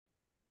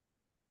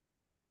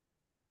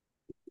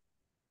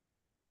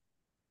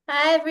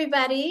Hi,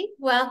 everybody.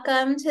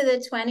 Welcome to the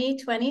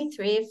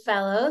 2023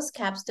 Fellows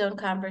Capstone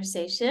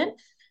Conversation.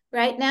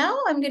 Right now,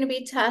 I'm going to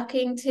be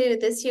talking to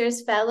this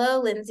year's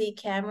fellow, Lindsey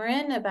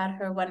Cameron, about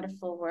her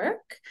wonderful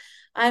work.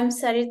 I'm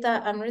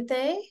Sareeta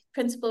Amrute,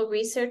 Principal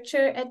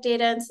Researcher at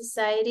Data and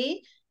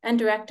Society and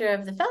Director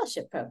of the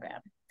Fellowship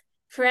Program.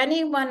 For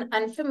anyone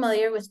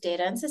unfamiliar with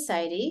Data and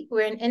Society,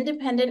 we're an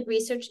independent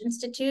research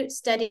institute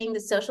studying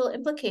the social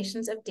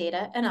implications of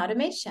data and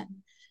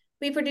automation.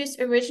 We produce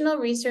original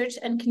research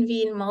and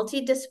convene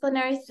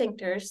multidisciplinary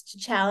thinkers to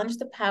challenge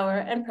the power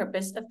and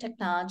purpose of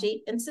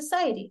technology in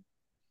society.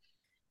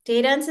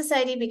 Data and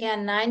Society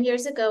began 9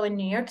 years ago in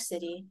New York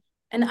City,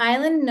 an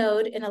island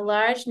node in a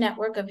large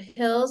network of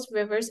hills,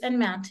 rivers, and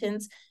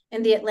mountains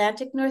in the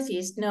Atlantic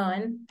Northeast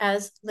known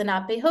as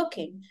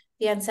Lenape-Hoking,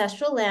 the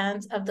ancestral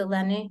lands of the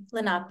Lenni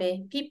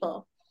Lenape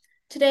people.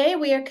 Today,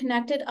 we are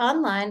connected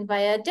online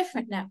via a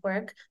different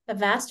network, a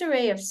vast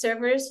array of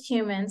servers,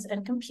 humans,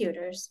 and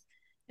computers.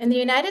 In the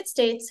United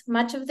States,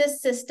 much of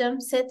this system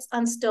sits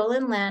on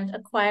stolen land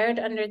acquired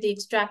under the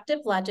extractive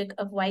logic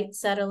of white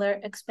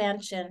settler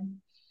expansion.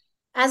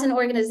 As an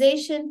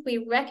organization, we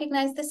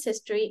recognize this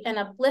history and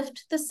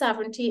uplift the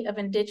sovereignty of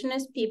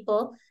Indigenous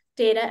people,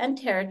 data, and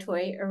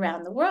territory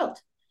around the world.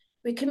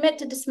 We commit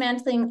to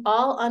dismantling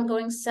all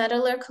ongoing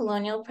settler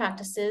colonial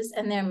practices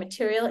and their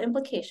material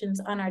implications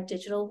on our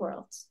digital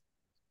worlds.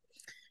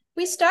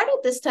 We started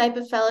this type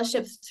of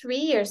fellowship 3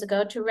 years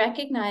ago to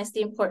recognize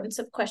the importance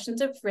of questions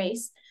of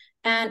race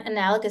and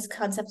analogous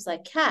concepts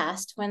like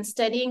caste when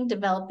studying,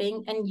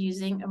 developing, and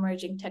using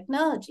emerging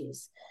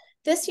technologies.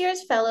 This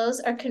year's fellows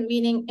are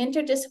convening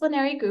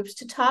interdisciplinary groups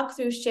to talk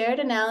through shared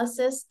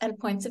analysis and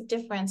points of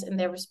difference in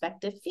their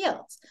respective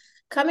fields,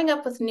 coming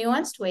up with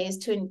nuanced ways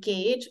to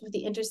engage with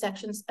the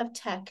intersections of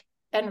tech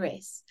and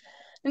race.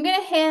 I'm going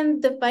to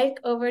hand the mic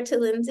over to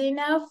Lindsey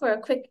now for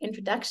a quick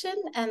introduction,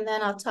 and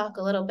then I'll talk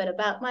a little bit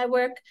about my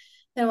work.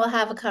 Then we'll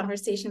have a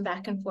conversation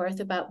back and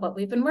forth about what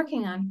we've been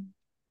working on.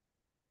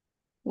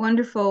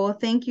 Wonderful. Well,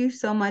 thank you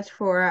so much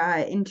for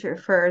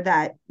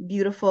that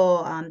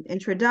beautiful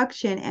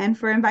introduction and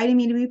for inviting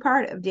me to be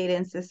part of Data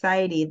and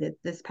Society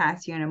this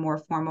past year in a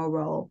more formal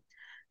role.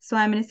 So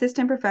I'm an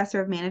assistant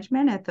professor of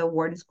management at the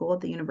Wharton School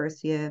at the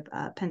University of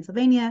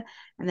Pennsylvania,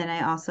 and then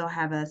I also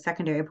have a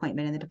secondary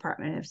appointment in the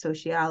Department of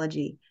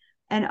Sociology.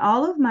 And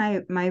all of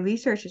my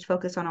research is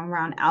focused on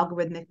around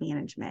algorithmic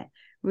management,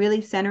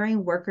 really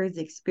centering workers'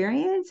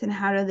 experience and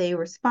how do they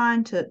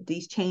respond to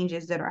these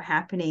changes that are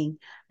happening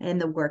in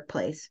the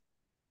workplace.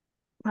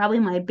 Probably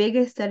my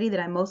biggest study that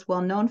I'm most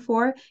well known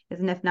for is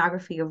an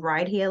ethnography of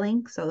ride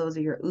hailing. So those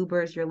are your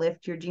Ubers, your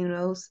Lyft, your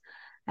Junos.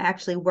 I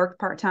actually worked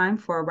part-time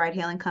for a ride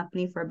hailing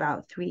company for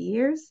about 3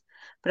 years,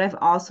 but I've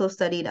also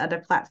studied other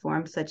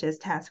platforms such as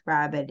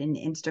TaskRabbit and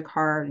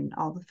Instacart and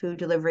all the food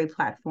delivery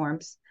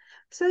platforms.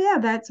 So yeah,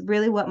 that's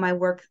really what my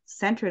work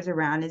centers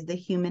around is the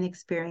human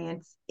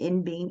experience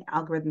in being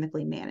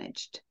algorithmically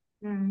managed.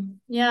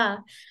 Yeah.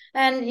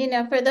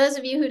 And, for those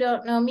of you who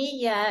don't know me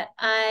yet,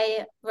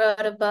 I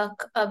wrote a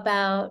book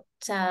about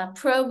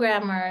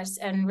programmers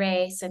and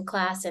race and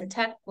class and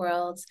tech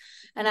worlds.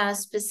 And I was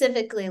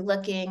specifically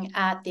looking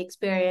at the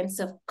experience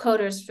of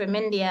coders from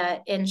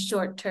India in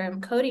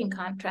short-term coding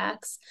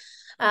contracts.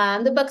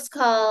 The book's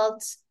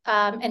called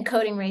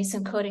Encoding Race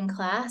and Coding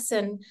Class.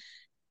 And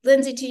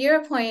Lindsey, to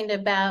your point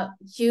about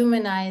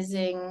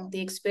humanizing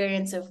the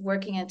experience of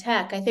working in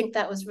tech, I think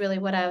that was really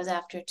what I was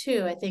after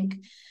too. I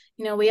think,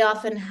 we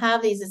often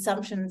have these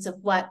assumptions of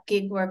what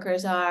gig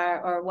workers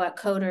are or what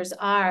coders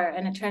are,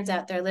 and it turns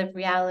out their lived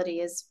reality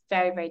is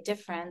very, very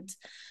different.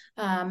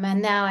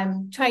 And now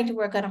I'm trying to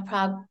work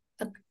on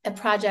a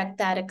project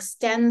that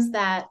extends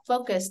that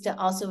focus to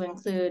also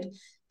include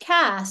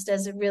caste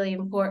as a really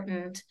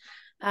important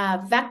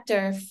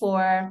vector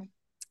for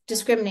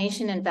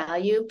discrimination and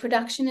value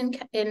production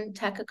in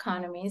tech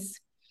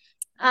economies.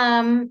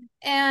 And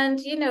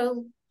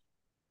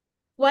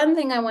one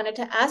thing I wanted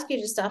to ask you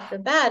just off the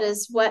bat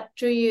is what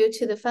drew you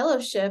to the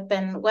fellowship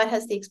and what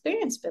has the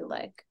experience been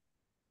like?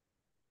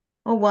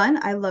 Well, one,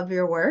 I love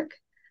your work.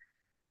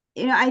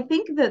 I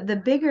think that the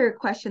bigger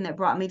question that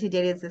brought me to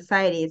Data and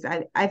Society is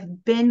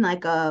I've been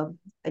like a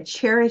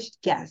cherished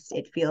guest,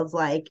 it feels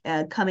like,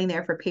 coming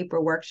there for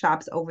paper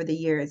workshops over the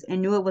years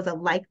and knew it was a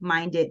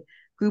like-minded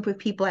group of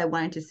people I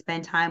wanted to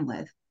spend time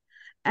with.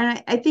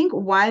 And I think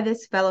why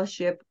this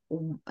fellowship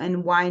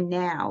and why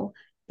now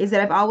is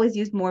that I've always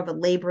used more of a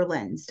labor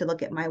lens to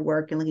look at my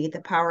work and looking at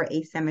the power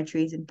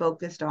asymmetries and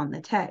focused on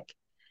the tech.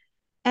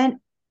 And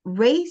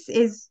race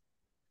is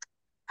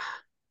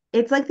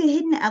it's like the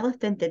hidden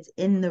elephant that's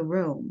in the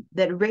room.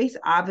 That race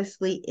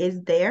obviously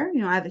is there.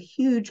 I have a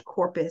huge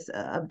corpus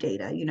of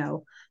data,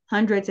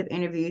 hundreds of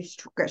interviews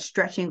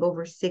stretching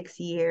over 6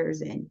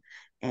 years and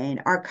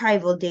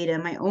archival data,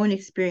 my own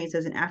experience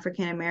as an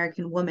African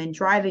American woman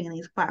driving in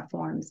these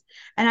platforms.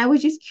 And I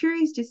was just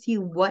curious to see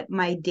what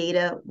my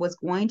data was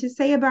going to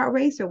say about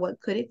race or what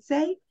could it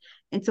say.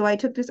 And so I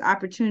took this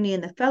opportunity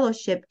in the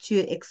fellowship to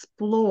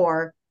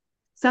explore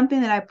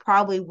something that I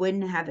probably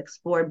wouldn't have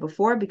explored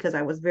before because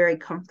I was very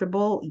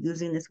comfortable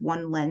using this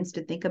one lens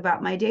to think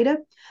about my data.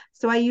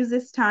 So I use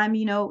this time,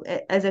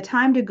 as a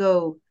time to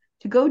go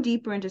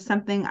deeper into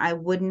something I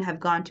wouldn't have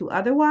gone to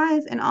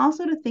otherwise, and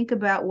also to think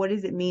about what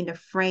does it mean to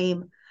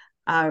frame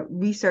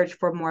research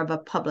for more of a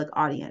public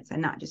audience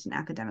and not just an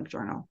academic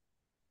journal.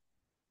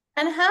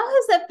 And how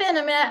has that been?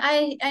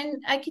 I mean,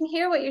 I can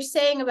hear what you're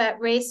saying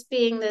about race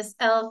being this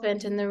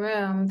elephant in the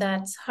room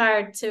that's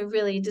hard to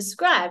really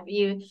describe.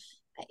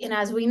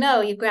 As we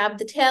know, you grab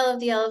the tail of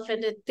the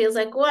elephant, it feels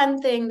like one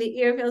thing, the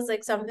ear feels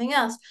like something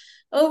else.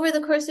 Over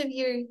the course of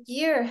your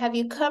year, have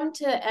you come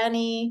to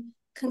any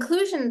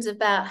conclusions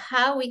about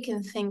how we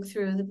can think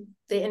through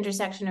the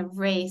intersection of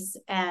race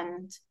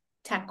and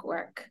tech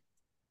work?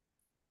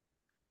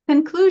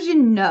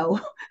 Conclusion, no,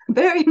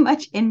 very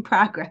much in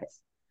progress.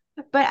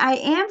 But I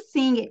am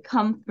seeing it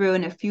come through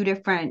in a few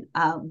different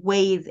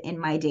ways in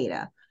my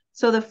data.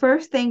 So the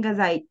first thing is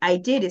I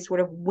did is sort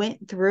of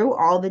went through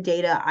all the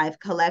data I've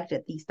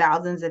collected, these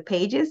thousands of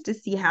pages, to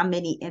see how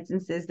many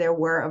instances there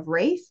were of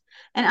race.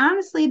 And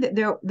honestly,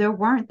 there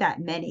weren't that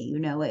many,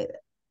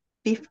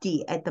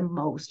 50 at the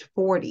most,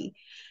 40.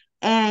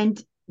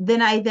 And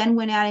then I then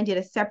went out and did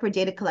a separate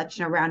data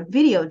collection around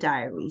video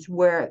diaries,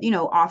 where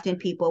often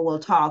people will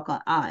talk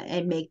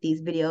and make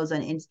these videos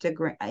on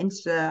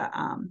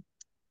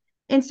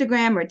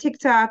Instagram or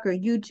TikTok or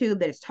YouTube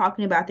that is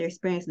talking about their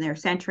experience, and they're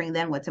centering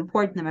then what's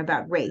important to them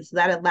about race. So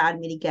that allowed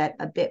me to get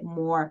a bit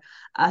more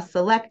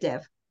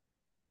selective.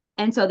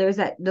 And so there's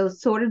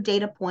those sort of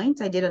data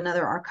points. I did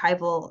another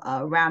archival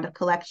round of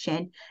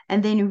collection,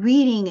 and then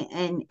reading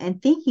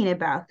and thinking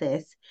about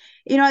this.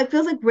 It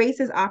feels like race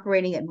is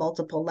operating at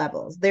multiple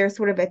levels. They're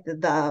sort of at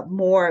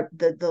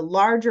the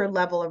larger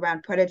level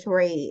around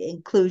predatory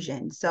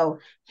inclusion. So,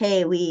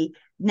 hey,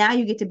 now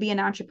you get to be an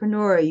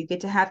entrepreneur, you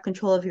get to have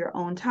control of your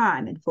own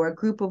time. And for a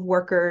group of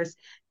workers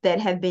that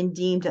have been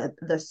deemed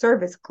the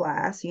service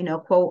class,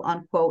 quote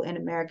unquote, in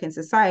American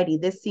society,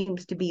 this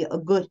seems to be a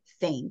good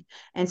thing.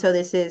 And so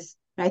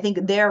I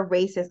think their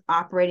race is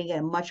operating at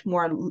a much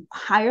more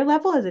higher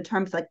level as in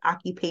terms like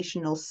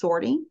occupational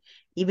sorting.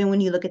 Even when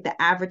you look at the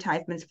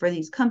advertisements for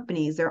these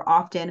companies, they're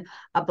often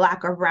a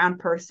Black or brown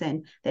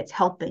person that's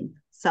helping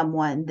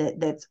someone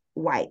that's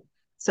white.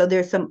 So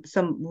there's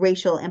some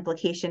racial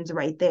implications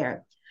right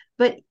there.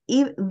 But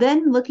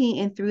then looking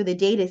in through the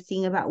data,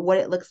 seeing about what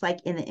it looks like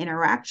in the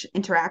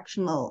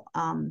interactional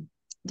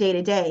day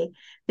to day,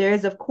 there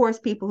is, of course,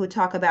 people who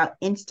talk about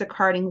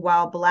Instacarting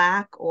while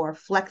Black or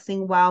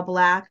flexing while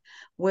Black,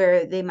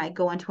 where they might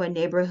go into a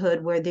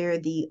neighborhood where they're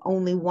the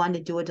only one to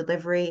do a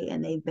delivery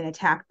and they've been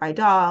attacked by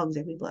dogs,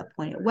 or people have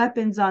pointed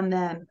weapons on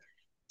them.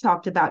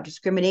 Talked about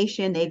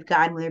discrimination they've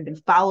gotten when they've been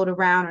followed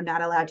around or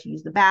not allowed to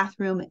use the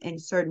bathroom in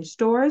certain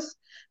stores.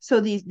 So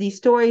these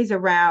stories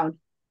around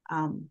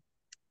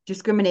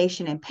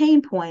discrimination and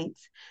pain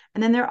points.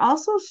 And then there are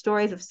also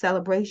stories of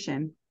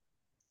celebration.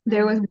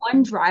 There was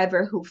one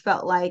driver who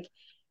felt like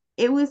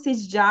it was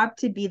his job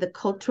to be the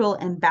cultural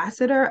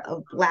ambassador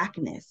of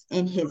Blackness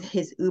in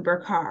his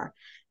Uber car.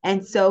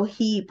 And so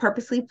he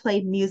purposely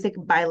played music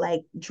by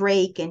like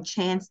Drake and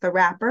Chance the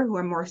Rapper, who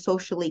are more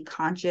socially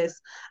conscious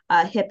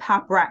hip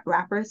hop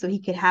rappers, so he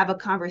could have a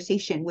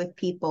conversation with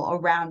people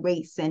around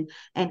race and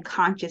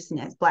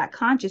consciousness, Black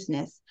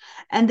consciousness.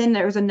 And then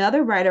there was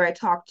another writer I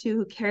talked to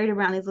who carried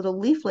around these little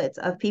leaflets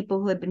of people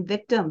who had been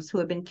victims, who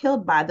had been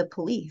killed by the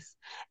police,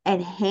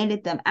 and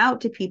handed them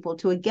out to people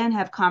to again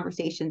have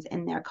conversations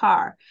in their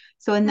car.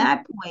 So in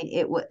that point,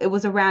 it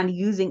was around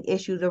using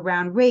issues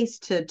around race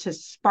to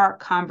spark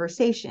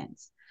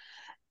conversations.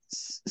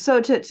 So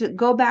to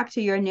go back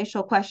to your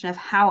initial question of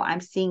how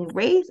I'm seeing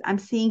race, I'm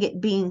seeing it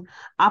being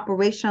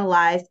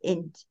operationalized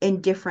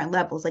in different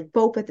levels, like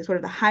both at the sort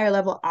of the higher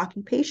level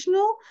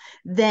occupational,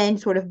 then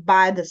sort of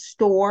by the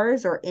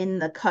stores or in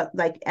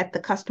like at the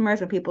customers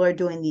when people are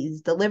doing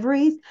these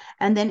deliveries,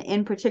 and then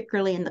in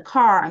particularly in the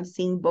car, I'm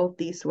seeing both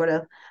these sort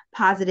of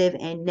positive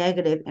and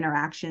negative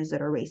interactions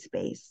that are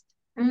race-based.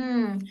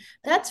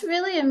 That's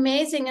really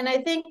amazing. And I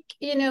think,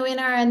 in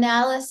our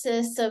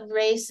analysis of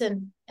race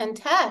and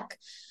tech,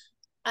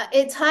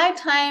 it's high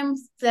time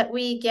that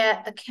we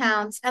get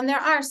accounts, and there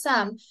are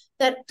some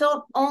that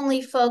don't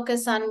only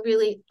focus on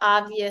really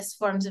obvious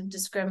forms of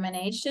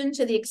discrimination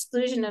to the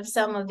exclusion of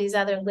some of these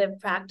other lived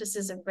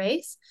practices of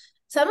race,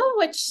 some of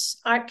which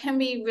can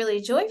be really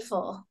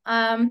joyful.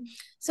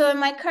 So in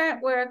my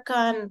current work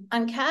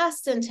on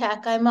caste and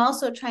tech, I'm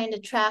also trying to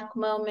track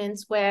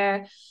moments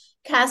where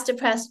caste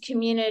oppressed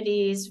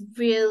communities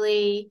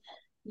really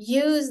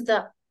use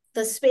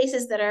the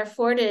spaces that are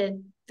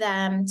afforded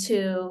them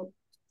to,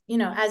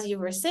 as you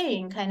were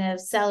saying, kind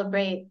of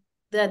celebrate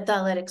the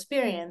Dalit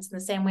experience in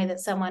the same way that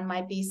someone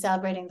might be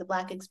celebrating the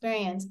Black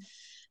experience.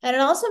 And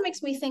it also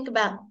makes me think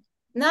about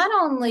not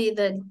only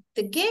the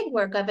gig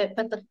work of it,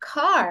 but the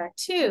car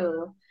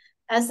too,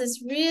 as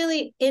this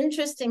really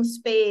interesting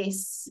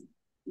space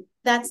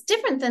that's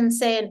different than,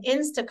 say, an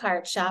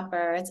Instacart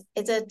shopper.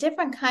 It's a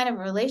different kind of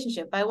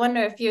relationship. I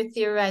wonder if you're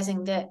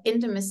theorizing the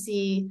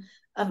intimacy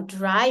of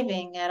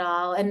driving at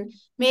all, and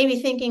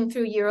maybe thinking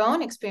through your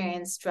own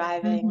experience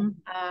driving.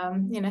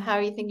 Mhm. How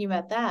are you thinking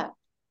about that?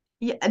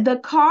 Yeah, the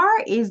car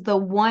is the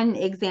one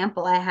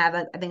example I have,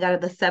 I think, out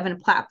of the seven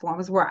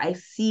platforms where I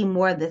see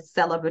more of the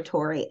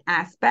celebratory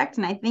aspect.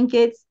 And I think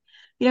it's,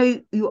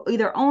 you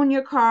either own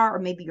your car or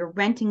maybe you're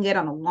renting it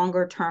on a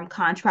longer term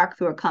contract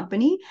through a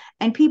company.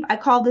 And people, I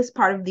call this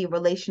part of the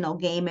relational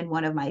game in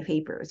one of my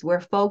papers, where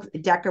folks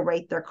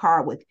decorate their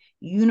car with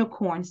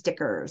unicorn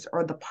stickers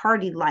or the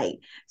party light.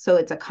 So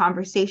it's a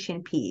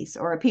conversation piece,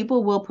 or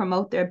people will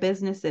promote their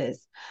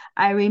businesses.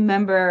 I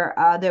remember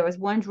there was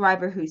one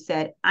driver who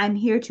said, "I'm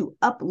here to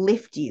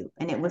uplift you."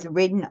 And it was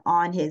written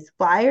on his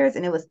flyers,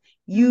 and it was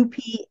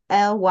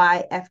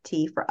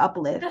UPLYFT for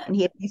uplift. And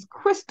he had these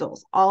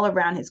crystals all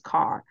around his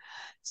car.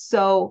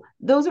 So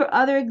those are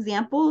other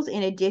examples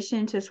in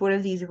addition to sort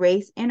of these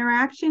race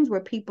interactions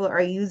where people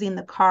are using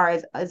the car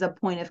as a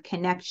point of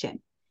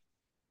connection.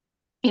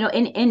 In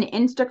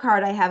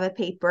Instacart, I have a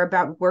paper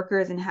about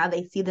workers and how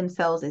they see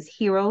themselves as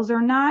heroes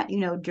or not,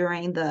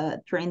 during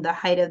the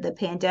height of the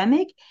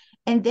pandemic.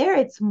 And there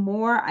it's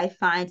more, I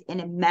find, an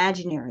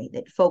imaginary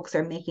that folks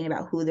are making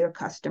about who their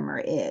customer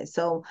is.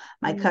 So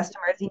my Mm.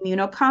 customer is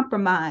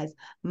immunocompromised.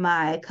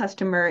 My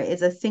customer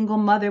is a single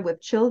mother with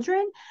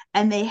children,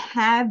 and they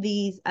have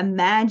these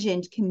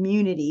imagined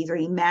communities or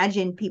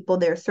imagined people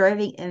they're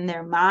serving in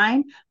their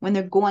mind when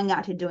they're going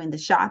out to doing the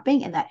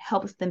shopping, and that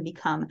helps them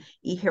become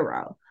a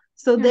hero.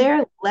 So Mm.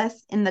 they're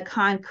less in the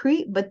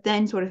concrete, but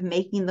then sort of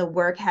making the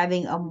work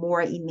having a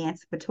more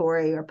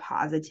emancipatory or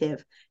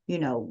positive,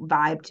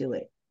 vibe to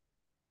it.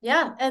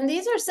 Yeah, and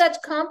these are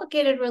such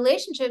complicated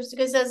relationships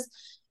because as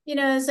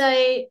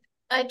I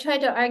tried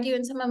to argue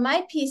in some of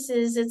my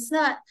pieces, it's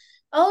not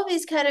all of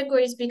these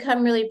categories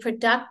become really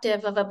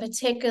productive of a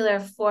particular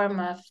form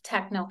of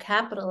techno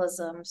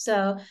capitalism.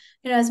 So,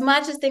 as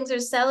much as things are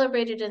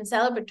celebrated and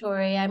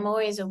celebratory, I'm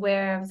always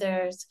aware of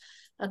there's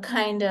a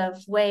kind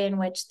of way in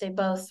which they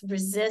both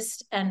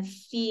resist and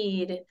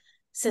feed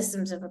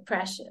systems of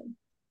oppression.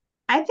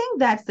 I think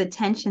that's the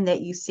tension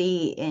that you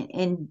see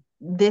in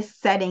this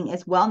setting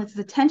as well. And it's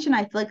the tension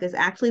I feel like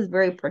is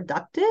very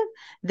productive,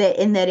 that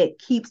in that it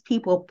keeps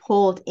people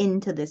pulled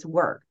into this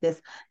work,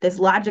 this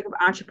logic of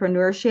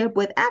entrepreneurship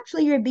with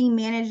actually you're being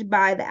managed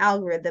by the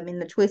algorithm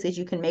and the choices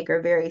you can make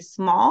are very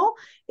small.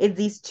 If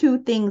these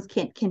two things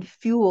can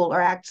fuel or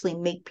actually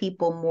make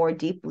people more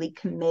deeply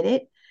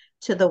committed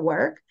to the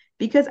work.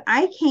 Because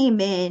I came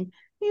in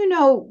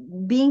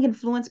being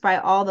influenced by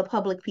all the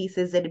public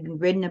pieces that have been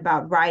written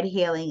about ride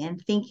hailing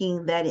and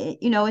thinking that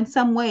in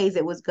some ways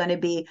it was going to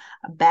be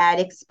a bad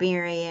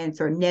experience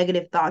or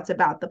negative thoughts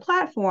about the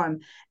platform.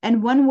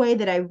 And one way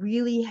that I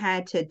really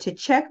had to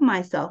check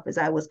myself as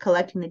I was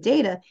collecting the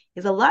data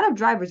is a lot of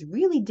drivers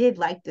really did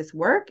like this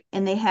work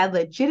and they had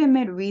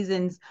legitimate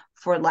reasons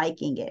for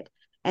liking it.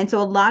 And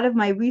so a lot of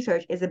my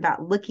research is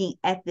about looking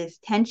at this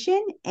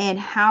tension and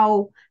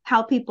how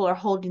people are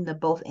holding the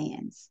both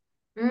ends.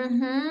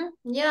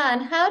 Yeah,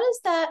 and how does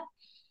that,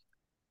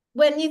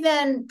 when you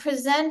then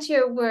present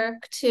your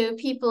work to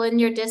people in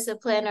your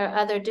discipline or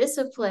other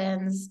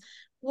disciplines,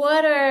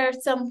 what are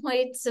some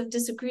points of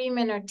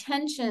disagreement or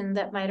tension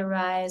that might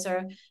arise,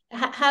 or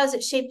how has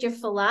it shaped your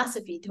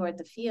philosophy toward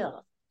the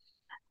field?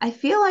 I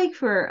feel like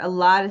for a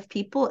lot of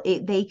people,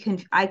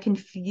 I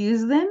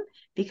confuse them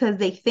because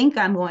they think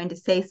I'm going to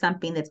say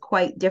something that's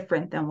quite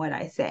different than what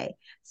I say.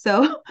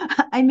 So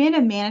I'm in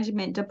a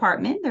management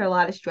department. There are a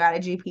lot of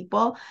strategy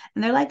people,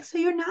 and they're like, "So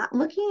you're not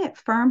looking at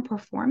firm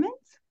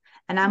performance?"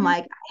 And I'm Mhm.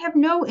 like, I have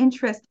no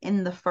interest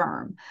in the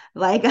firm.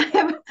 Like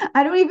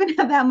I don't even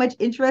have that much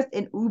interest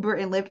in Uber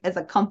and Lyft as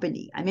a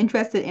company. I'm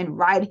interested in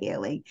ride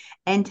hailing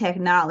and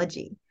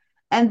technology.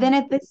 And then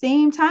at the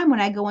same time, when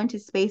I go into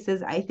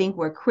spaces, I think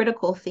where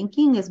critical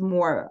thinking is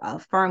more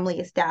firmly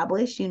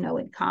established, in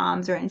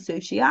comms or in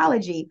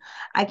sociology,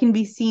 I can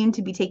be seen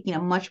to be taking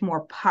a much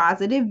more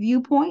positive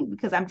viewpoint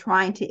because I'm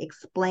trying to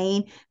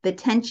explain the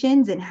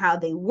tensions and how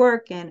they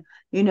work and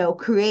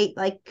create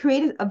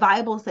a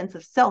viable sense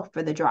of self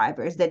for the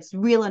drivers that's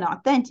real and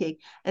authentic,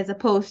 as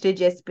opposed to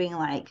just being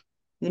like,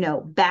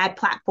 bad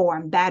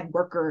platform, bad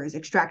workers,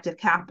 extractive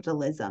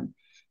capitalism.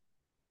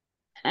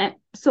 And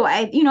so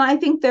I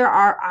think there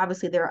are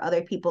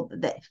other people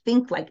that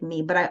think like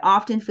me, but I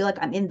often feel like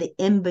I'm in the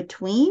in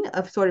between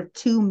of sort of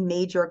two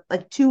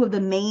of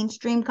the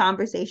mainstream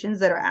conversations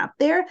that are out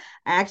there.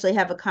 I actually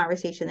have a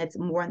conversation that's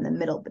more in the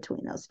middle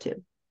between those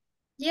two.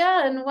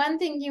 Yeah, and one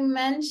thing you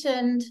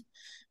mentioned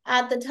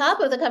at the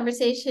top of the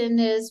conversation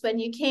is when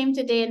you came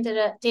to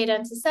data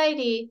and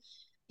society,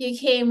 you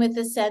came with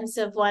the sense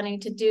of wanting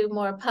to do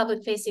more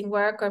public facing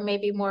work or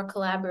maybe more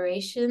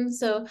collaboration.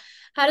 So,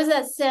 how does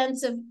that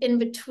sense of in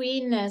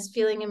betweenness,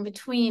 feeling in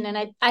between?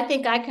 And I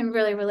think I can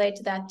really relate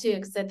to that too,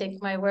 because I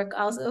think my work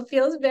also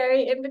feels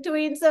very in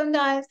between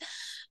sometimes.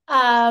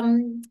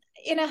 Um,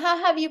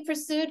 how have you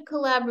pursued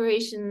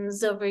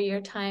collaborations over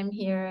your time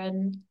here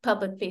and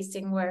public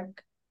facing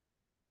work?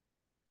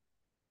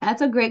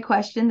 That's a great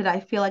question that I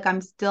feel like I'm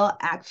still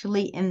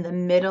actually in the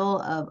middle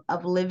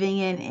of living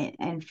in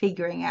and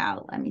figuring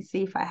out. Let me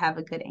see if I have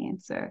a good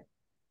answer.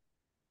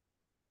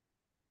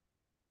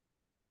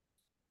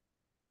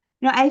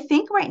 I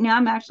think right now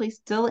I'm actually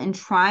still in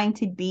trying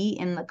to be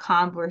in the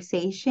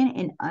conversation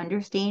and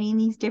understanding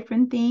these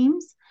different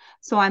themes.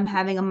 So I'm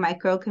having a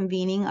micro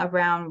convening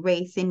around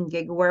race and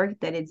gig work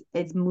that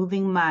is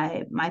moving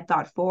my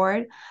thought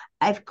forward.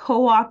 I've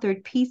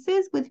co-authored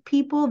pieces with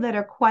people that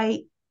are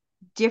quite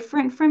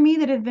different from me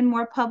that have been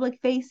more public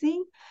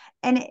facing.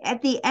 And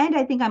at the end,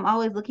 I think I'm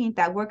always looking at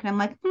that work and I'm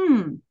like,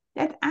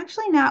 that's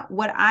actually not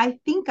what I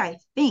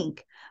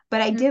think,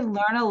 but I did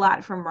learn a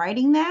lot from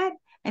writing that.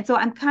 And so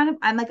I'm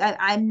like,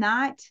 I'm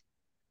not,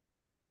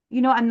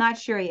 I'm not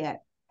sure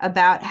yet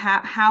about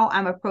how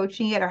I'm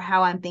approaching it or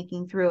how I'm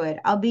thinking through it.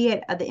 I'll be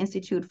at the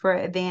Institute for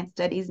Advanced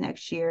Studies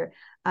next year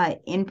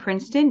in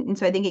Princeton. And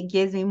so I think it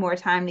gives me more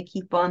time to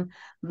keep on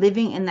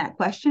living in that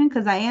question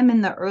because I am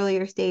in the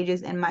earlier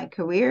stages in my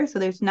career. So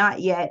it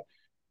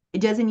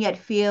doesn't yet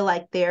feel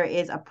like there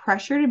is a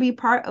pressure to be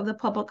part of the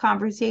public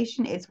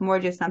conversation. It's more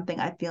just something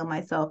I feel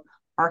myself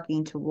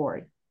arcing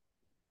toward.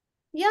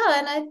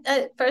 Yeah,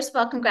 and first of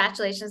all,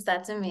 congratulations.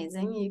 That's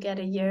amazing. You get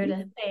a year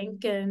to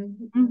think and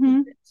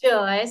Mm-hmm.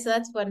 enjoy. So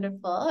that's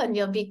wonderful. And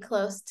you'll be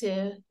close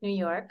to New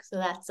York. So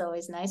that's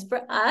always nice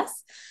for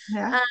us.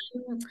 Yeah.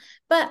 Um,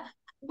 but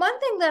one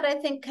thing that I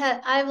think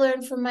I've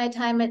learned from my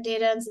time at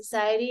Data and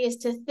Society is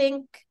to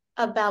think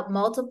about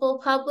multiple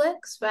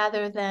publics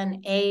rather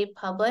than a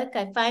public.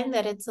 I find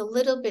that it's a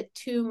little bit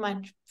too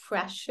much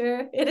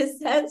pressure, in a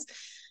sense,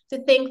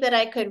 to think that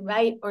I could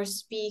write or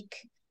speak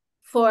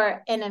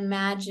for an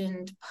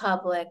imagined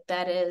public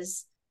that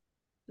is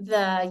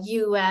the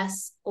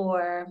US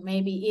or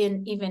maybe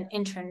even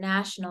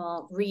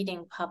international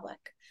reading public.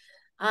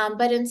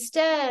 But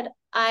instead,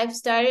 I've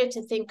started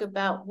to think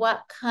about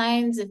what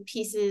kinds of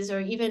pieces or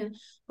even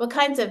what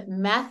kinds of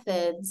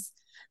methods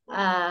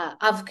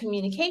of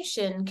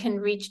communication can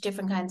reach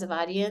different kinds of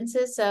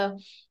audiences. So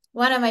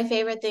one of my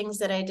favorite things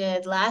that I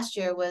did last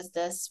year was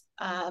this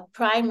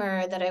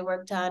primer that I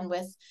worked on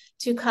with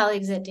two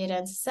colleagues at Data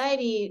and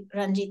Society,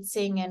 Ranjit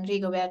Singh and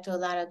Rigoberto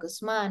Lara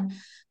Guzman,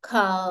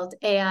 called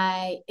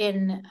AI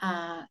in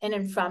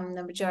and from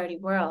the majority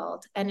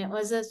world. And it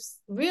was a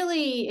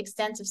really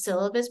extensive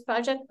syllabus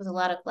project with a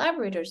lot of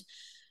collaborators.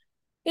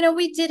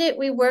 We did it,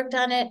 we worked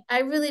on it. I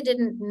really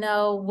didn't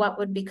know what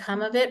would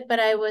become of it, but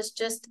I was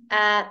just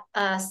at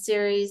a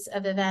series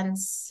of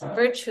events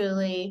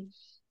virtually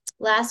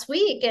last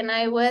week, and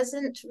I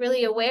wasn't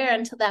really aware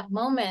until that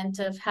moment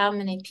of how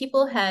many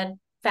people had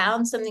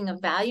found something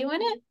of value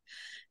in it.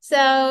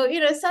 So,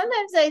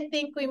 sometimes I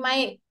think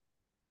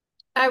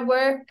our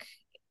work,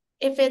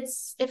 if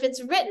it's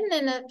written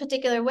in a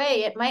particular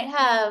way, it might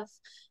have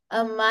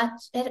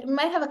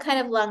a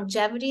kind of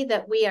longevity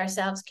that we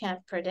ourselves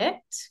can't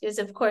predict, because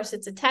of course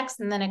it's a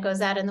text and then it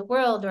goes out in the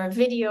world, or a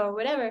video or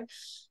whatever,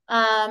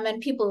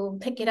 and people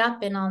pick it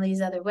up in all these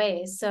other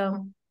ways.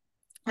 So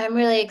I'm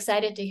really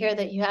excited to hear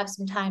that you have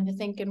some time to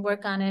think and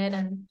work on it.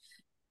 And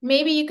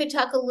maybe you could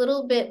talk a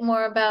little bit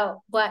more about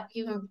what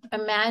you're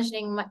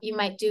imagining you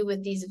might do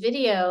with these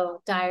video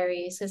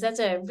diaries, because that's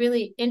a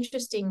really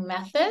interesting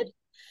method.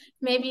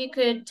 Maybe you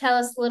could tell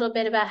us a little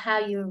bit about how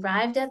you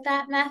arrived at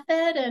that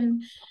method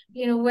and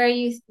where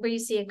you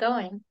see it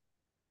going.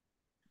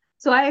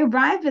 So I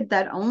arrived at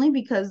that only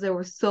because there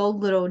was so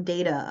little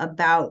data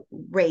about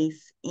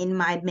race in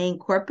my main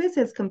corpus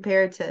as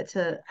compared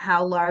to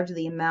how large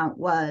the amount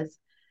was.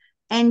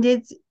 And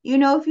it's,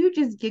 if you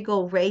just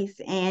Google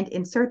race and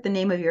insert the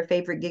name of your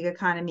favorite gig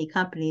economy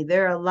company,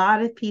 there are a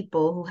lot of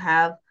people who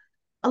have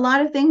a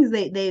lot of things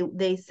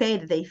they say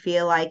that they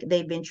feel like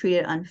they've been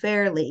treated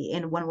unfairly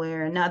in one way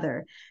or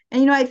another.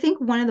 And I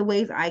think one of the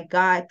ways I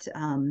got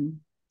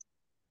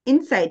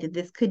insight that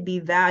this could be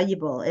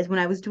valuable is when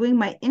I was doing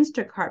my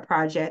Instacart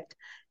project.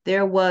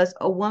 There was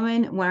a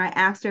woman, when I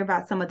asked her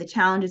about some of the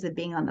challenges of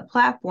being on the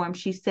platform,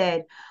 she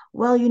said,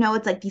 well,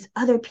 it's like these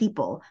other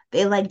people,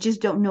 they like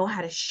just don't know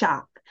how to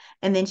shop.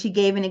 And then she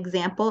gave an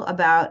example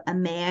about a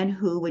man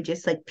who would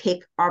just like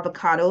pick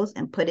avocados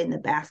and put it in the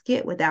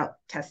basket without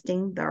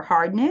testing their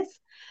hardness.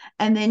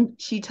 And then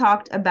she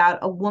talked about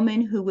a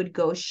woman who would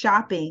go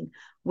shopping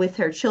with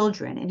her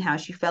children and how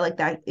she felt like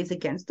that is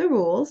against the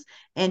rules.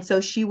 And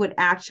so she would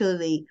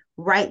actually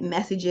write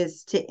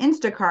messages to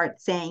Instacart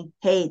saying,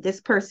 hey,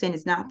 this person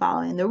is not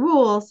following the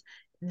rules.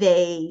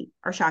 They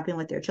are shopping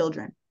with their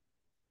children.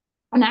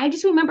 And I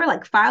just remember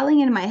like filing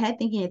in my head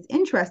thinking it's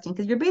interesting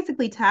because you're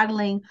basically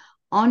tattling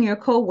on your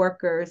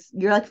coworkers.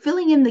 You're like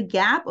filling in the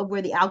gap of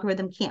where the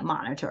algorithm can't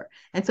monitor.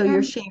 And so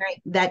you're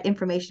sharing that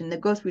information. The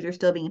groceries are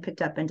still being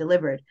picked up and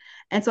delivered.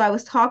 And so I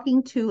was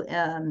talking to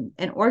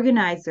an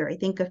organizer, I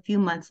think a few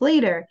months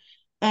later,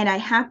 and I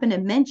happened to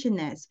mention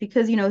this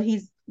because,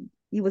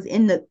 he was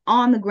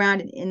on the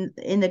ground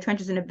in the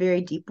trenches in a very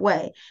deep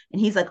way.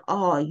 And he's like,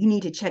 oh, you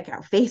need to check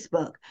out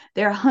Facebook.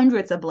 There are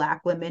hundreds of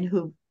Black women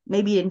who,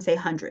 maybe he didn't say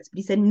hundreds, but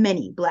he said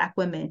many Black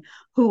women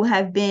who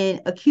have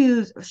been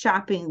accused of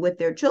shopping with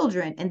their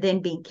children and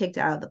then being kicked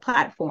out of the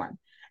platform.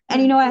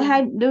 And I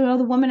had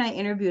the woman I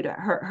interviewed,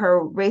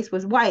 her race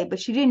was white, but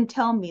she didn't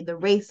tell me the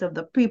race of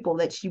the people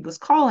that she was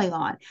calling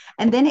on.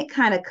 And then it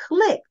kind of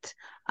clicked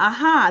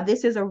aha,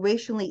 this is a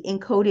racially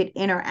encoded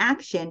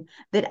interaction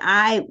that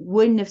I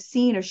wouldn't have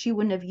seen, or she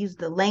wouldn't have used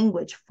the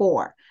language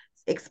for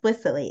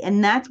explicitly.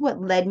 And that's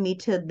what led me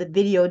to the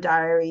video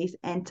diaries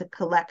and to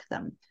collect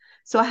them.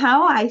 So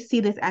how I see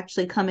this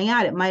actually coming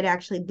out, it might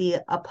actually be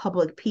a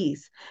public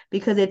piece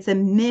because it's a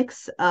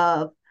mix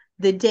of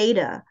the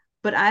data,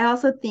 but I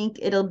also think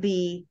it'll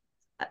be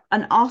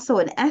also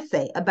an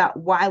essay about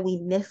why we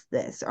miss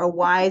this, or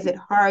why is it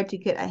hard to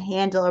get a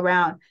handle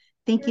around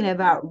thinking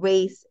about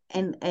race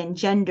and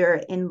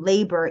gender in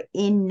labor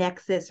in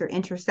nexus or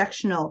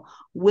intersectional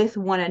with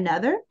one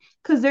another,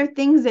 because there are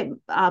things that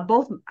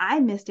both I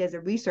missed as a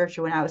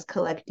researcher when I was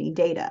collecting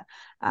data.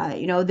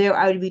 There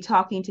I would be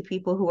talking to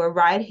people who are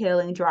ride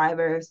hailing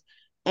drivers,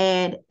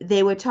 and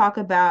they would talk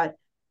about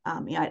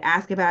I'd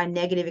ask about a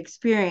negative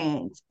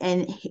experience.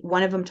 And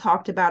one of them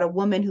talked about a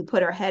woman who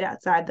put her head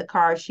outside the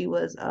car. She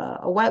was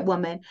a white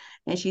woman,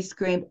 and she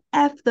screamed,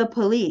 F the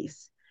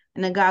police.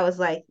 And the guy was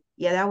like,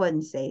 yeah, that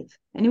wasn't safe.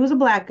 And he was a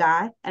Black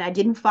guy. And I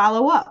didn't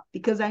follow up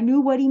because I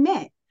knew what he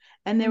meant.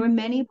 And there were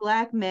many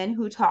Black men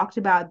who talked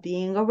about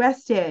being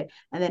arrested,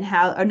 and then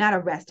how, or not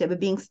arrested, but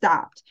being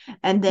stopped.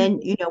 And then,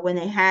 when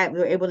we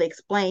were able to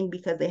explain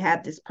because they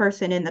had this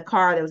person in the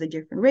car that was a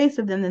different race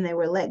of them, then they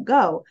were let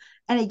go.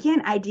 And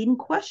again, I didn't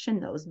question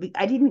those.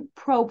 I didn't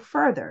probe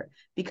further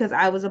because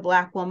I was a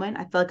Black woman.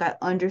 I felt like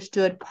I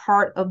understood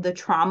part of the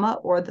trauma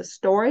or the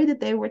story that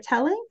they were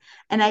telling.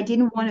 And I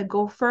didn't want to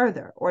go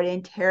further or to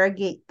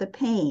interrogate the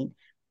pain.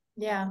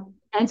 Yeah.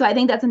 And so I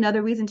think that's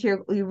another reason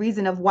to your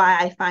reason of why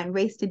I found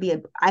race to be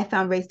a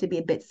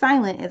bit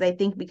silent, is I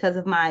think because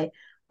of my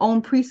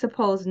own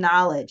presupposed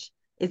knowledge,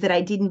 is that I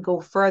didn't go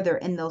further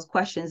in those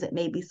questions that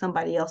maybe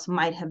somebody else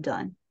might have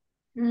done.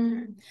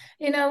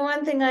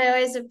 One thing I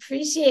always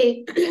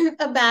appreciate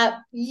about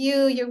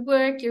you, your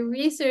work, your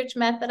research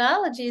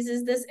methodologies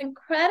is this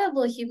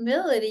incredible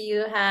humility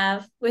you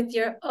have with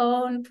your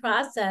own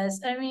process.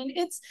 I mean,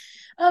 it's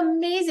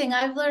amazing.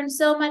 I've learned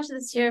so much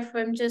this year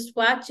from just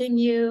watching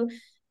you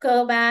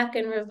go back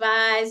and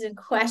revise and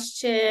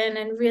question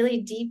and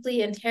really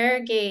deeply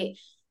interrogate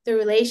the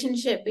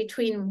relationship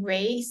between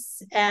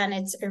race and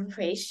its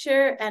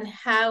erasure and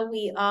how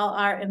we all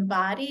are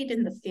embodied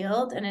in the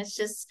field. And it's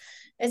just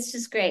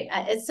great.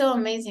 It's so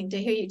amazing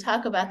to hear you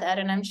talk about that.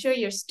 And I'm sure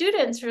your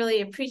students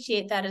really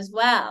appreciate that as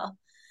well.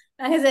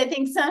 Because I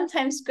think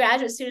sometimes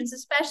graduate students,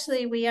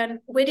 especially, we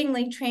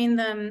unwittingly train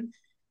them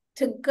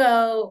to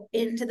go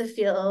into the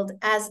field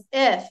as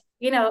if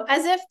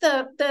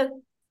the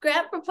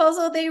grant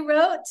proposal they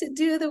wrote to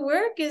do the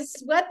work is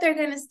what they're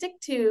going to stick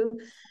to.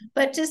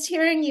 But just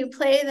hearing you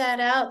play that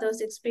out,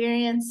 those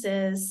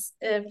experiences,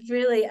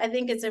 really, I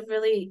think it's a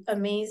really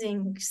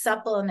amazing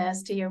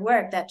suppleness to your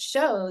work that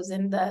shows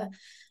in the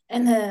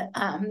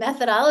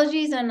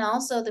methodologies and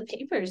also the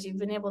papers you've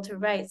been able to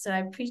write. So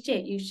I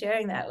appreciate you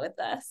sharing that with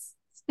us.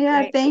 It's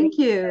Yeah, great. thank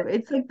you.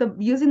 It's like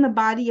using the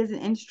body as an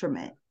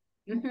instrument.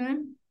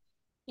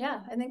 Yeah,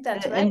 I think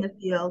that's In right. the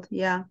field.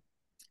 Yeah.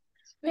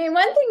 I mean,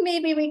 one thing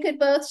maybe we could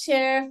both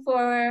share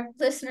for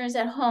listeners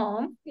at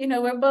home,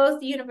 we're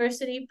both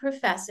university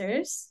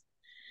professors.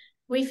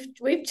 We've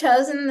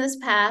chosen this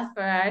path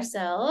for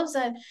ourselves,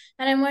 and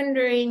I'm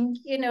wondering,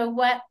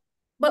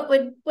 what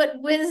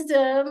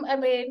wisdom, I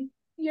mean,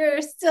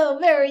 you're still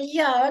very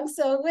young,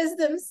 so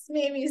wisdom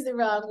maybe is the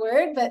wrong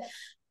word, but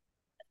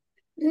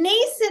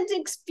nascent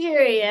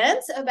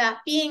experience about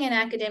being in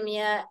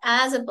academia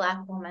as a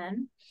Black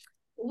woman.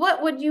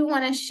 What would you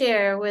want to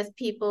share with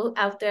people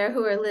out there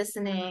who are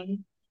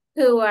listening,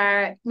 who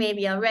are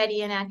maybe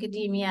already in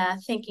academia,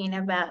 thinking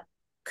about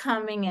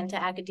coming into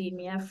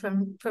academia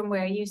from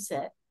where you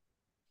sit?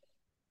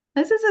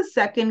 This is a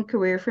second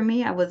career for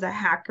me. I was a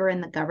hacker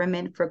in the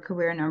government for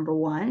career number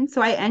one.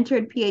 So I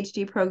entered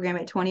PhD program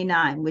at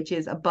 29, which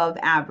is above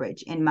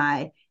average in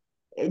my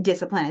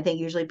discipline. I think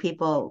usually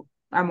people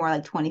are more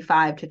like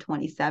 25 to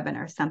 27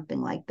 or something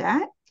like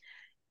that.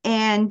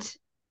 And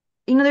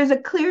there's a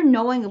clear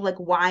knowing of like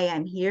why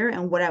I'm here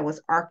and what I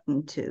was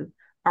arcing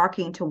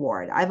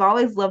toward. I've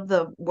always loved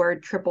the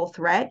word triple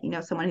threat,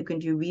 someone who can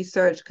do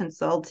research,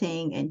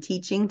 consulting, and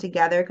teaching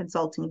together,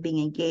 consulting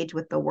being engaged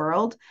with the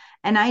world.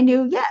 And I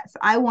knew, yes,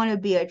 I want to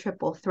be a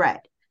triple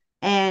threat.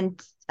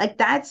 And like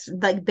that's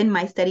like been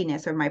my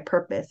steadiness or my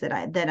purpose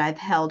that I've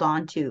held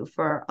on to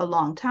for a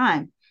long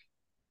time.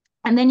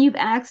 And then you've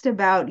asked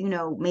about,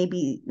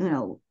 maybe,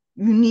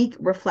 unique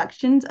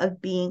reflections of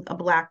being a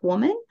Black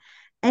woman.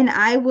 And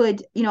I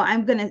would,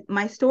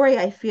 my story,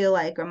 I feel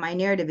like, or my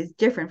narrative is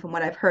different from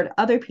what I've heard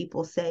other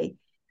people say,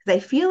 because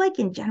I feel like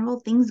in general,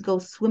 things go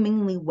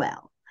swimmingly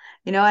well,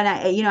 and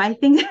I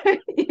think,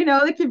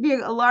 it could be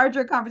a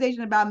larger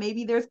conversation about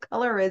maybe there's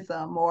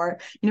colorism or,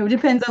 it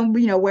depends on,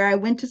 where I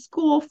went to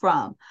school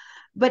from.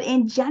 But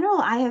in general,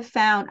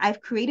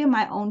 I've created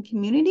my own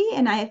community,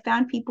 and I have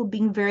found people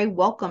being very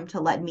welcome to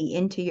let me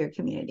into your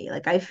community.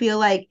 Like, I feel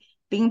like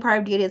being part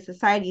of Data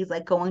Society is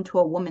like going to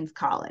a women's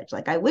college.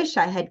 Like, I wish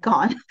I had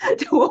gone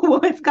to a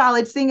women's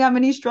college, seeing how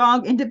many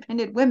strong,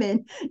 independent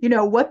women,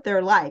 what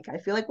they're like. I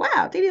feel like,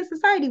 wow, Data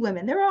Society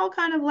women, they're all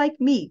kind of like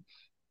me.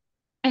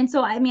 And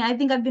so, I mean, I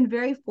think I've been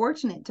very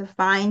fortunate to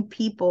find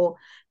people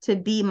to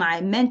be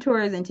my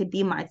mentors and to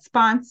be my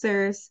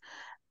sponsors.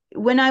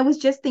 When I was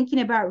just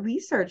thinking about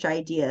research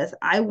ideas,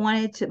 I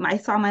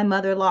saw my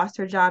mother lost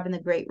her job in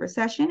the Great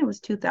Recession. It was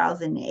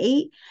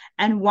 2008,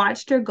 and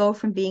watched her go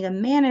from being a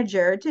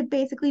manager to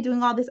basically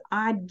doing all this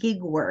odd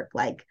gig work,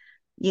 like,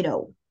 you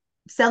know,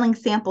 selling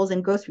samples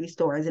in grocery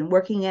stores and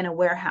working in a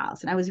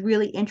warehouse. And I was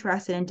really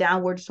interested in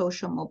downward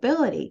social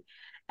mobility.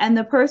 And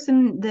the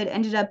person that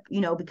ended up,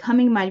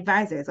 becoming my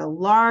advisor is a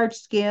large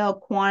scale,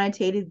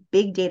 quantitative,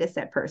 big data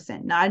set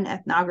person, not an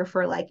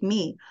ethnographer like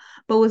me,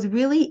 but was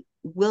really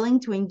willing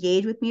to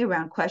engage with me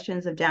around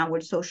questions of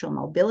downward social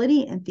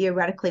mobility and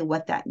theoretically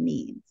what that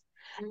means.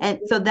 And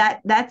so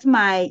that's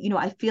my,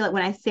 I feel like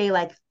when I say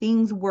like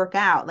things work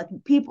out, like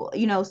people,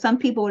 some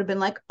people would have been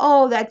like,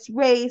 oh, that's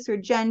race or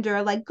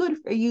gender, like good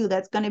for you.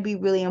 That's going to be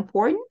really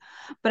important.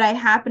 But I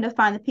happen to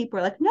find that people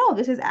are like, no,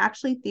 this is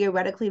actually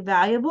theoretically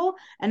valuable.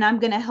 And I'm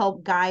going to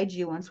help guide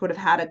you on sort of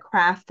how to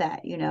craft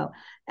that,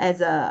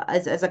 as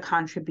a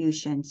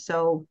contribution.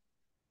 So,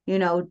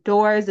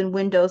 doors and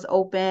windows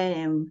open,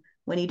 and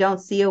when you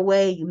don't see a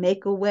way, you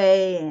make a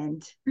way.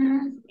 And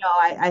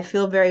I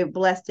feel very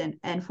blessed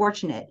and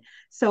fortunate.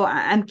 So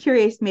I'm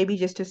curious, maybe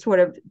just to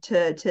sort of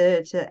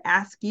to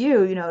ask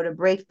you, to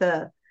break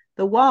the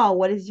wall,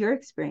 what has your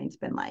experience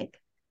been like?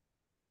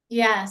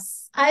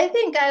 Yes, I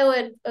think I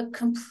would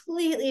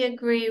completely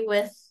agree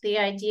with the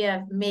idea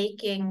of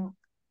making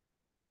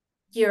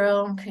your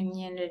own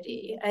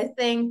community. I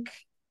think,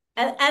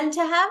 and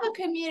to have a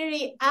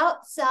community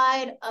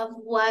outside of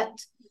what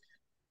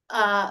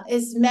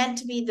is meant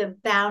to be the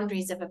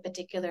boundaries of a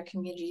particular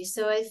community.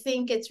 So I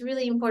think it's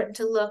really important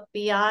to look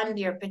beyond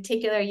your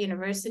particular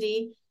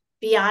university,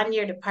 beyond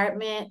your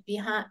department,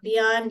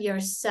 beyond your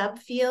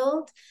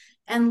subfield,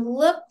 and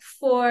look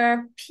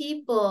for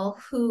people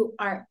who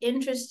are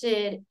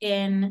interested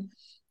in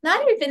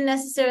not even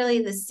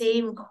necessarily the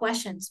same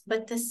questions,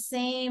 but the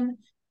same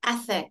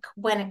ethic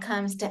when it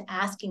comes to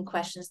asking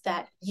questions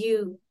that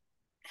you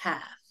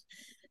have.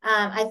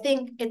 I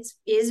think it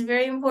is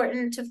very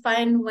important to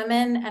find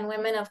women and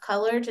women of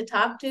color to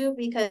talk to,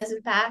 because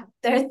in fact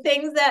there are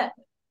things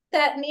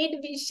that need to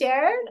be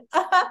shared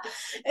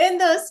in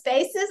those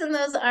spaces, and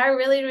those are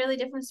really, really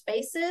different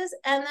spaces.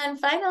 And then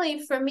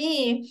finally, for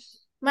me,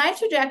 my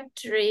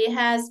trajectory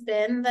has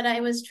been that I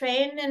was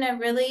trained in a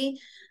really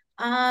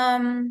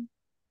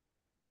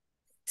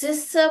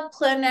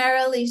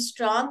disciplinarily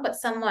strong but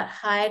somewhat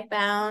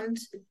hidebound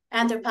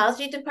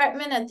anthropology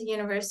department at the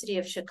University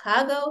of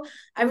Chicago.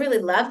 I really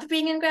loved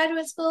being in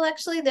graduate school,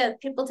 actually.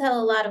 That people tell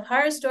a lot of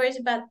horror stories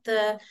about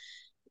the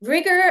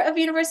rigor of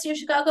University of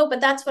Chicago, but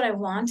that's what I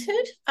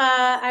wanted.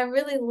 I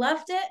really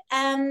loved it,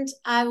 and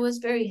I was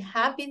very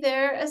happy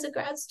there as a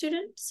grad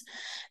student.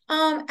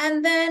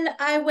 And then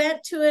I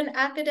went to an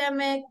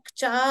academic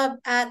job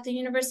at the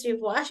University of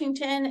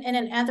Washington in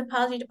an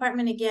anthropology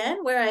department again,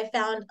 where I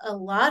found a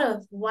lot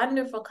of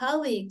wonderful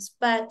colleagues,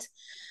 but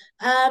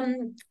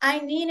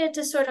I needed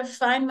to sort of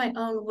find my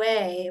own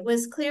way. It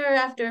was clear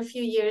after a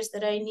few years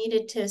that I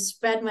needed to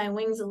spread my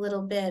wings a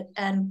little bit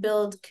and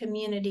build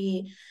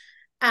community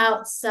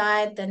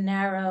outside the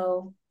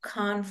narrow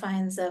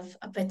confines of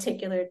a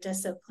particular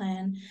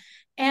discipline.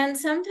 And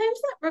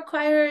sometimes that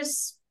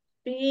requires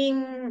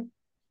being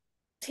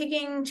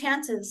taking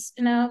chances,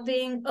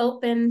 being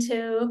open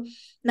to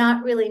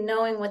not really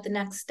knowing what the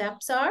next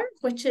steps are,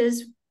 which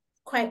is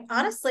quite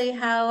honestly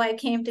how I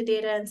came to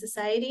data and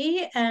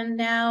society. And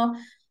now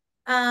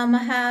I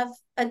have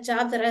a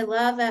job that I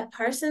love at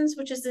Parsons,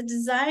 which is a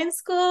design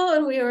school.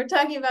 And we were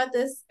talking about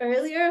this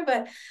earlier,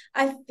 but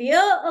I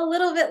feel a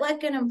little bit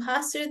like an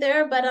imposter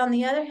there. But on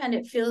the other hand,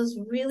 it feels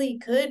really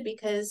good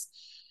because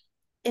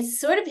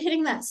it's sort of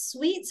hitting that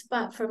sweet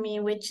spot for me,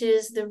 which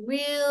is the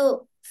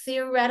real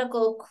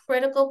theoretical,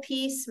 critical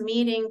piece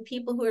meeting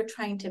people who are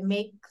trying to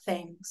make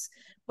things,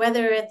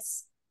 whether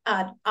it's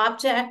an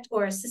object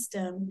or a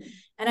system.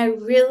 And I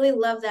really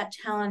love that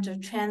challenge of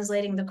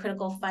translating the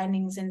critical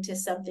findings into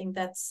something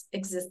that's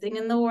existing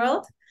in the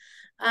world.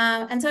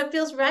 And so it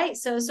feels right.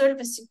 So it's sort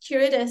of a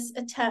circuitous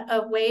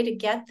a way to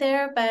get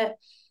there. But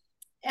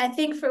I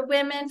think for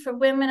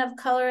women of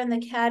color in the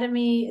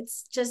academy,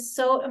 it's just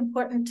so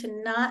important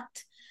to not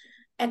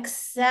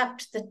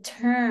accept the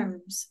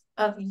terms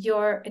of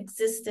your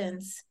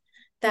existence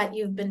that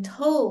you've been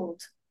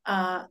told,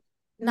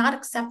 not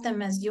accept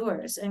them as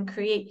yours and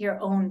create your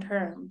own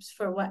terms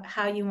for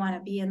how you want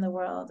to be in the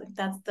world.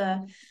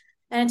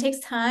 And it takes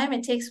time,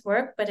 it takes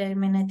work, but I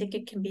mean, I think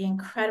it can be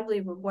incredibly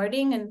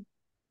rewarding. And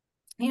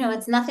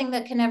it's nothing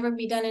that can ever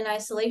be done in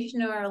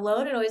isolation or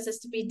alone. It always has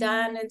to be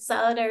done in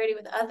solidarity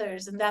with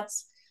others. And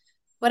that's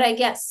what I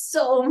get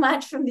so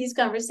much from these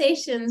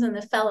conversations and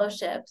the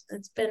fellowships.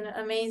 It's been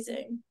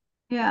amazing.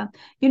 Yeah.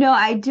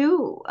 I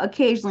do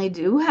occasionally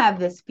do have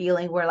this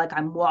feeling where like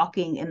I'm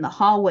walking in the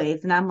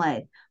hallways and I'm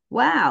like,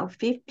 wow,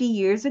 50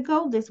 years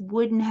ago, this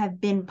wouldn't have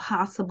been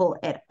possible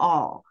at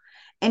all.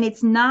 And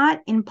it's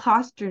not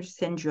imposter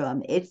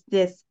syndrome. It's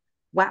this,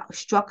 wow,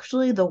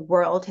 structurally the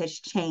world has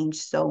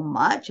changed so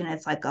much. And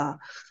it's like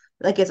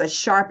like it's a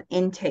sharp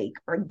intake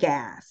or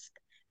gasp.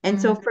 And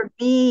so Mm-hmm. for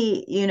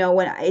me,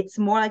 when it's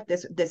more like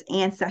this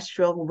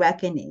ancestral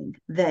reckoning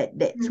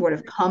that sort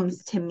of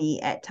comes to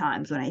me at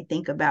times when I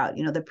think about,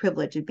 the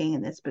privilege of being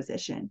in this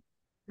position.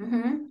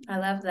 Mm-hmm. I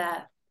love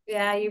that.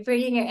 Yeah, you're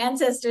bringing your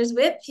ancestors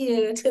with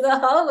you to the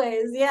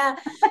hallways. Yeah.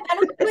 And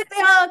hopefully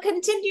they all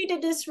continue to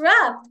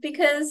disrupt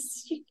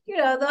because,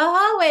 the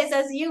hallways,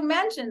 as you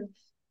mentioned,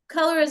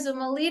 colorism,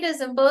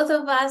 elitism, both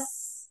of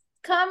us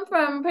come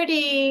from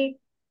pretty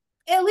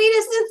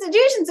elitist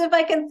institutions, if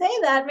I can say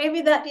that.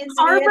 Maybe that needs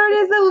to be it. Harvard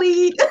is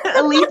elite,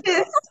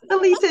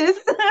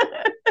 elitist.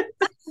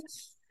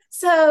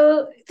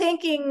 So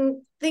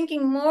thinking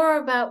more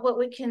about what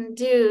we can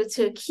do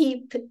to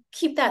keep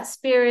that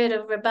spirit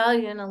of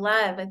rebellion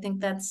alive, I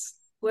think that's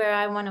where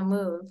I want to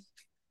move.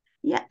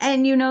 Yeah,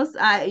 and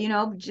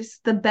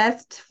just the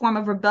best form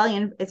of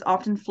rebellion is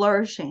often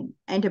flourishing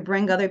and to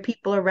bring other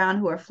people around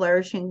who are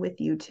flourishing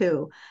with you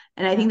too.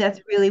 And I Yeah. think that's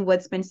really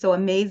what's been so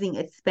amazing.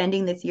 It's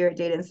spending this year at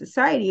Data and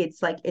Society.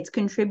 It's like it's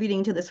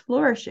contributing to this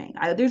flourishing.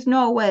 There's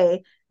no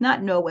way,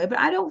 not no way, but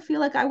I don't feel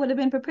like I would have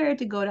been prepared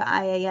to go to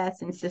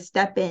IAS and to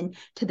step in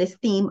to this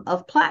theme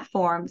of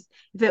platforms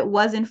if it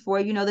wasn't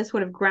for, this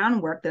sort of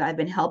groundwork that I've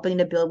been helping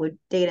to build with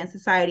Data and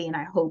Society, and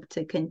I hope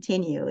to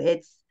continue.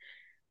 It's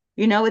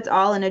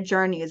all in a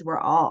journey as we're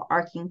all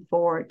arcing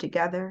forward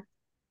together.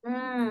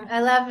 I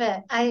love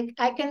it.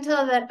 I can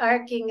tell that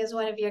arcing is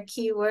one of your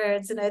key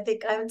words, and I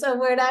think it's a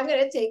word I'm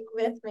going to take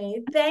with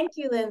me. Thank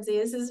you, Lindsey.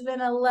 This has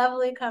been a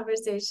lovely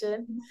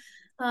conversation.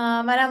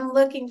 And I'm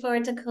looking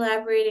forward to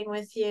collaborating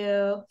with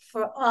you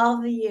for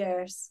all the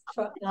years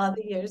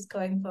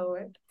going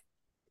forward.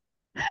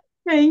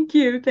 Thank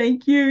you.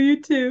 Thank you.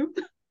 You too.